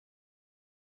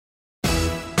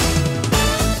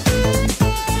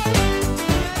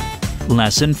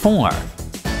Lesson 4.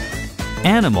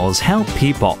 Animals help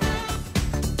people.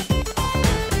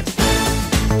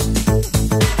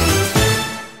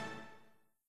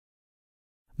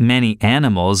 Many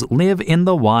animals live in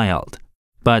the wild,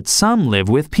 but some live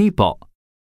with people.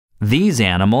 These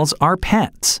animals are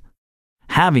pets.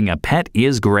 Having a pet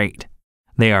is great.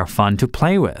 They are fun to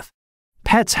play with.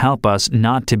 Pets help us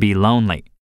not to be lonely.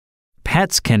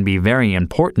 Pets can be very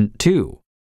important too.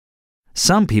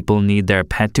 Some people need their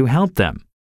pet to help them.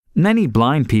 Many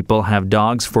blind people have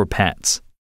dogs for pets.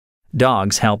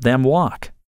 Dogs help them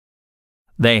walk.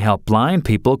 They help blind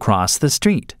people cross the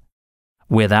street.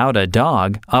 Without a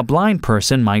dog, a blind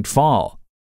person might fall.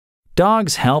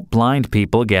 Dogs help blind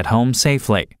people get home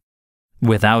safely.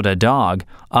 Without a dog,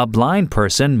 a blind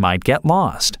person might get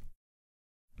lost.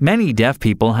 Many deaf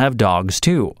people have dogs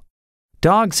too.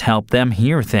 Dogs help them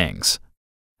hear things.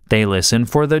 They listen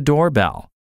for the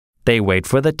doorbell. They wait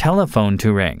for the telephone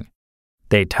to ring.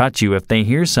 They touch you if they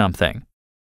hear something.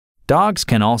 Dogs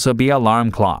can also be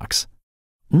alarm clocks.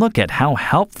 Look at how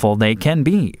helpful they can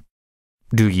be.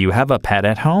 Do you have a pet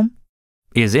at home?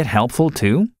 Is it helpful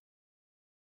too?